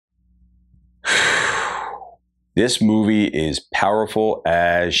This movie is powerful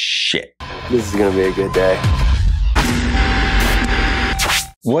as shit. This is gonna be a good day.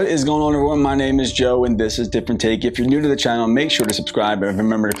 What is going on, everyone? My name is Joe and this is Different Take. If you're new to the channel, make sure to subscribe and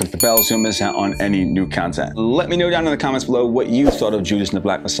remember to click the bell so you don't miss out on any new content. Let me know down in the comments below what you thought of Judas and the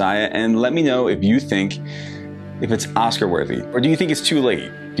Black Messiah, and let me know if you think if it's Oscar worthy, or do you think it's too late?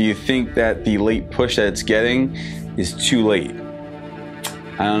 Do you think that the late push that it's getting is too late?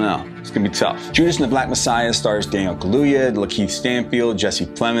 I don't know. It's gonna be tough. Judas and the Black Messiah stars Daniel Kaluuya, LaKeith Stanfield,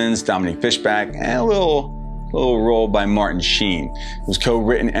 Plemons, Dominique Fishback, and a little role by Martin Sheen. It was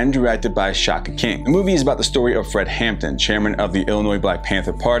co-written and directed by Shaka. The movie is about the story of Fred Hampton, chairman of the Illinois Black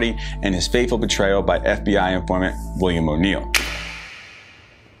Panther Party, and his fateful betrayal by FBI informant William O'Neill.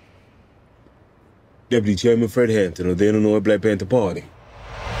 Deputy Chairman Fred Hampton of the Illinois Black Panther Party.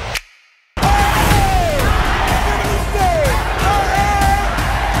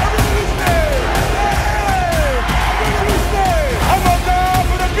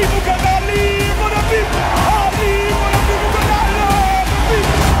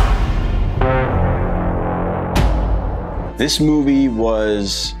 This movie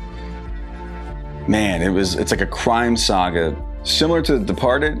was, man, it's like a crime saga, similar to The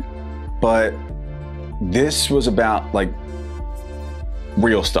Departed, but this was about like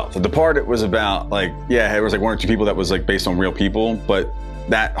real stuff. The Departed was about like, yeah, it was like one or two people that was like based on real people, but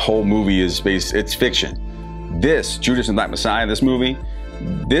that whole movie is it's fiction. This, Judas and the Black Messiah, this movie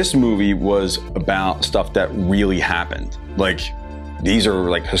was about stuff that really happened. Like, these are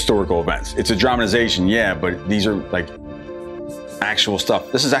like historical events. It's a dramatization, yeah, but these are like actual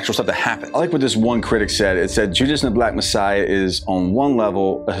stuff. This is actual stuff that happened. I like what this one critic said. It said, Judas and the Black Messiah is on one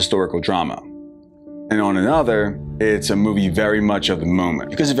level a historical drama, and on another, it's a movie very much of the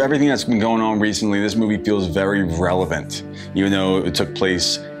moment. Because of everything that's been going on recently, this movie feels very relevant, even though it took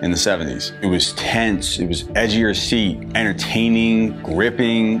place in the 70s. It was tense, it was edge of your seat, entertaining,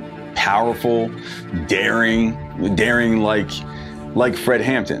 gripping, powerful, daring like Fred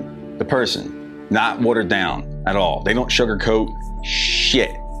Hampton, the person, not watered down at all. They don't sugarcoat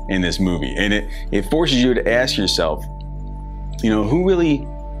shit in this movie, and it forces you to ask yourself, you know, who really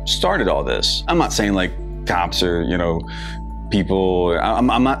started all this? I'm not saying like cops or, you know, people. I'm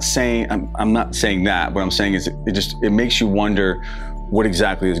not saying that. What I'm saying is it makes you wonder what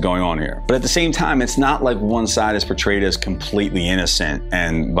exactly is going on here. But at the same time, it's not like one side is portrayed as completely innocent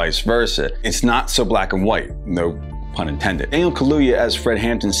and vice versa. It's not so black and white. No pun intended. Daniel Kaluuya as Fred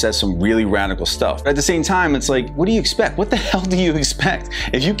Hampton says some really radical stuff. But at the same time, it's like, what do you expect? What the hell do you expect?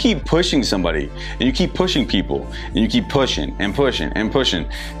 If you keep pushing somebody, and you keep pushing people, and you keep pushing and pushing and pushing,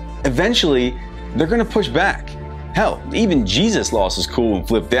 eventually they're gonna push back. Hell, even Jesus lost his cool and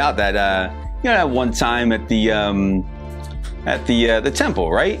flipped out that you know, that one time at the temple,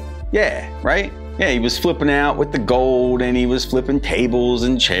 right? Yeah, right? Yeah, he was flipping out with the gold, and he was flipping tables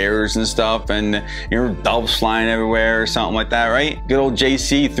and chairs and stuff, and you know, doves flying everywhere or something like that, right? Good old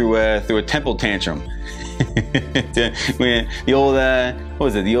JC threw a temple tantrum. The old what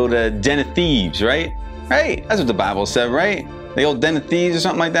was it? The old den of thieves, right? Right? That's what the Bible said, right? The old den of thieves or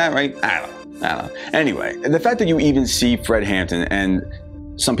something like that, right? I don't know. Anyway, the fact that you even see Fred Hampton and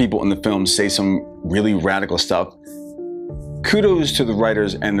some people in the film say some really radical stuff, kudos to the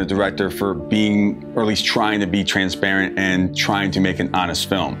writers and the director for being, or at least trying to be transparent and trying to make an honest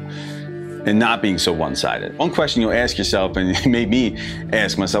film and not being so one-sided. One question you'll ask yourself, and it made me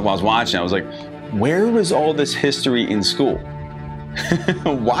ask myself while I was watching, I was like, where was all this history in school?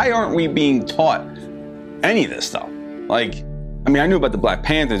 Why aren't we being taught any of this stuff? Like, I mean, I knew about the Black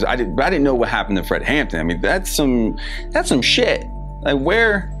Panthers, but I didn't know what happened to Fred Hampton. I mean, that's some shit. Like,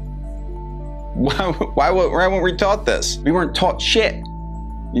 why weren't we taught this? We weren't taught shit.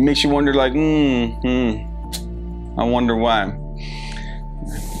 It makes you wonder, like, I wonder why.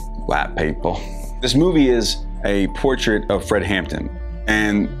 Black people. This movie is a portrait of Fred Hampton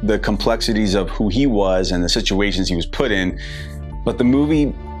and the complexities of who he was and the situations he was put in. But the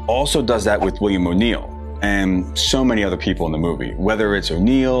movie also does that with William O'Neill and so many other people in the movie. Whether it's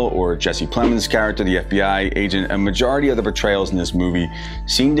O'Neill or Jesse Plemons' character, the FBI agent, a majority of the portrayals in this movie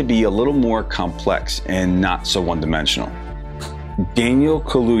seem to be a little more complex and not so one-dimensional. Daniel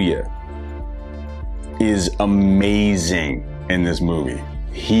Kaluuya is amazing in this movie.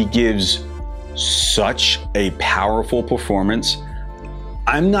 He gives such a powerful performance.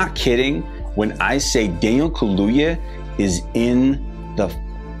 I'm not kidding when I say Daniel Kaluuya is in the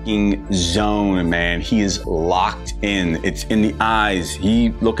zone, man. He is locked in. It's in the eyes.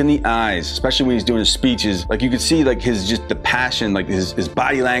 Look in the eyes, especially when he's doing his speeches. Like, you could see like just the passion, like his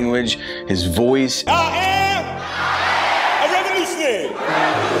body language, his voice. I am a revolutionary.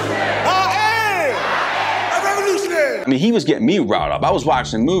 I am a I mean, he was getting me riled up. I was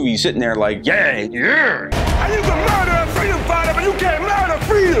watching the movie, sitting there like, yeah. And you can murder a freedom fighter, but you can't murder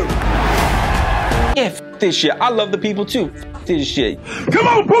freedom. Yeah, f this shit. I love the people too. F this shit. Come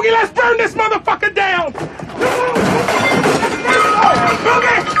on, Boogie, let's burn this motherfucker down. Come on,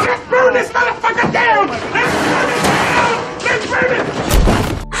 Boogie, let's burn this motherfucker down. Let's burn it down. Let's burn it.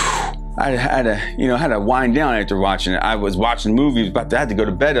 I had to wind down after watching it. I was watching the movie, I had to go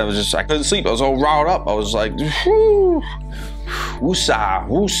to bed. I couldn't sleep. I was all riled up. I was like, whoo, woosah,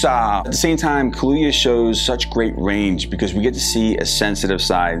 woosah. At the same time, Kaluuya shows such great range because we get to see a sensitive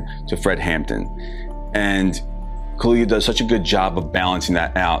side to Fred Hampton. And Kaluuya does such a good job of balancing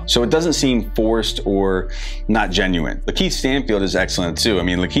that out. So it doesn't seem forced or not genuine. LaKeith Stanfield is excellent too. I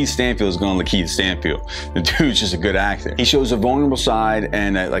mean, LaKeith Stanfield is going LaKeith Stanfield. The dude's just a good actor. He shows a vulnerable side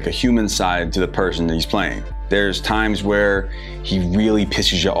and like a human side to the person that he's playing. There's times where he really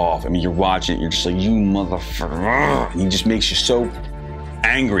pisses you off. I mean, you're watching it, you're just like, you motherfucker. And he just makes you so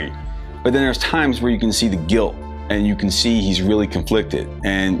angry. But then there's times where you can see the guilt and you can see he's really conflicted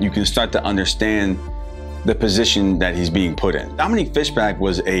and you can start to understand the position that he's being put in. Dominique Fishback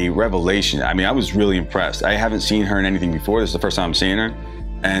was a revelation. I mean, I was really impressed. I haven't seen her in anything before. This is the first time I'm seeing her.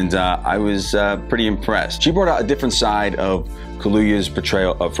 And I was pretty impressed. She brought out a different side of Kaluuya's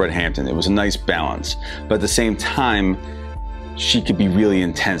portrayal of Fred Hampton. It was a nice balance. But at the same time, she could be really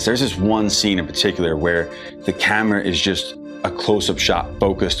intense. There's this one scene in particular where the camera is just a close-up shot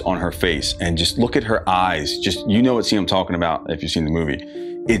focused on her face. And just look at her eyes. Just, you know what scene I'm talking about if you've seen the movie.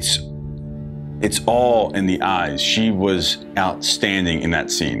 It's all in the eyes. She was outstanding in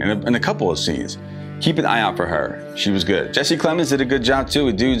that scene, and in a couple of scenes. Keep an eye out for her. She was good. Jesse Plemons did a good job too.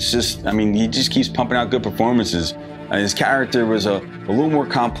 The dude's just, I mean, he just keeps pumping out good performances. His character was a little more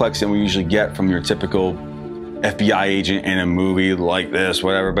complex than we usually get from your typical FBI agent in a movie like this,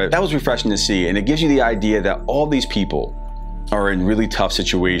 whatever, but that was refreshing to see, and it gives you the idea that all these people are in really tough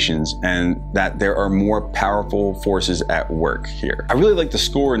situations and that there are more powerful forces at work here. I really like the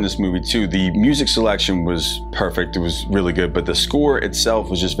score in this movie too. The music selection was perfect. It was really good, but the score itself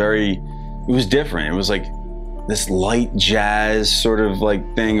was just it was different. It was like this light jazz sort of like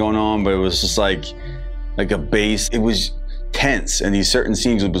thing going on, but it was just like a bass. It was tense, and these certain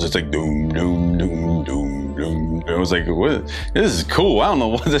scenes it was just like doom, doom, doom, doom, doom. It was like, what? This is cool. I don't know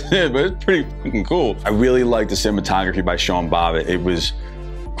what this is, but it's pretty fucking cool. I really liked the cinematography by Sean Bobbitt. It was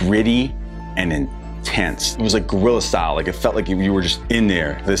gritty and intense. It was like guerrilla style. Like it felt like you were just in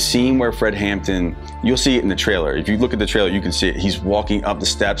there. The scene where Fred Hampton, you'll see it in the trailer. If you look at the trailer, you can see it. He's walking up the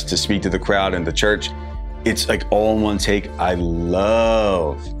steps to speak to the crowd in the church. It's like all in one take. I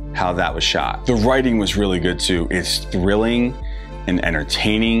love how that was shot. The writing was really good too. It's thrilling and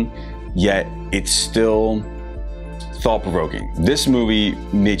entertaining, yet it's still thought-provoking. This movie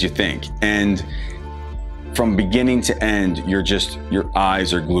made you think, and from beginning to end, your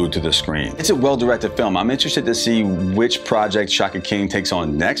eyes are glued to the screen. It's a well-directed film. I'm interested to see which project Shaka King takes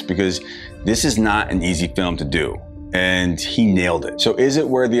on next, because this is not an easy film to do, and he nailed it. So is it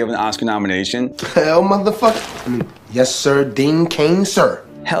worthy of an Oscar nomination? Hell, motherfucker. Yes, sir, Dean Cain, sir.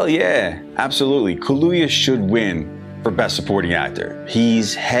 Hell yeah, absolutely. Kaluuya should win for Best Supporting Actor.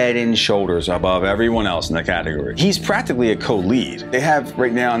 He's head and shoulders above everyone else in the category. He's practically a co-lead. They have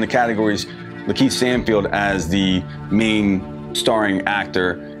right now in the categories LaKeith Stanfield as the main starring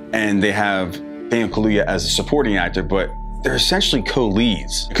actor, and they have Kaluuya as a supporting actor, but they're essentially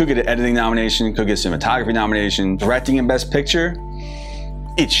co-leads. Could get an editing nomination, could get a cinematography nomination. Directing in Best Picture?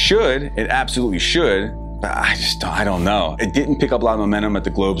 It should, it absolutely should. But I don't know. It didn't pick up a lot of momentum at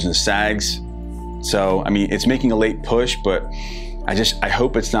the Globes and SAGs. So, I mean, it's making a late push, but I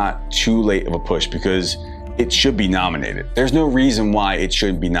hope it's not too late of a push, because it should be nominated. There's no reason why it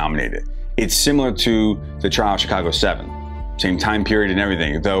shouldn't be nominated. It's similar to The Trial of Chicago 7. Same time period and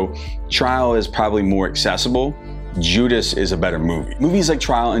everything. Though Trial is probably more accessible, Judas is a better movie. Movies like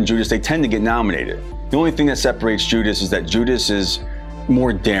Trial and Judas, they tend to get nominated. The only thing that separates Judas is that Judas is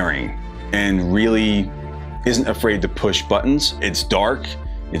more daring and really isn't afraid to push buttons. It's dark,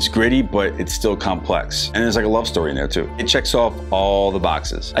 it's gritty, but it's still complex. And there's like a love story in there too. It checks off all the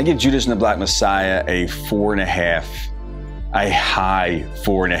boxes. I give Judas and the Black Messiah a 4.5, a high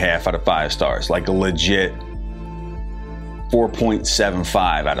 4.5 out of 5 stars. Like a legit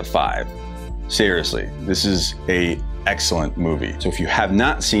 4.75 out of 5. Seriously, this is an excellent movie. So if you have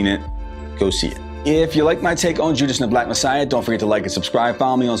not seen it, go see it. If you like my take on Judas and the Black Messiah, don't forget to like and subscribe.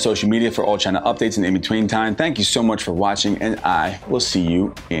 Follow me on social media for all channel updates in the in-between time. Thank you so much for watching, and I will see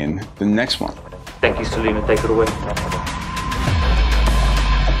you in the next one. Thank you, Selena. Take it away.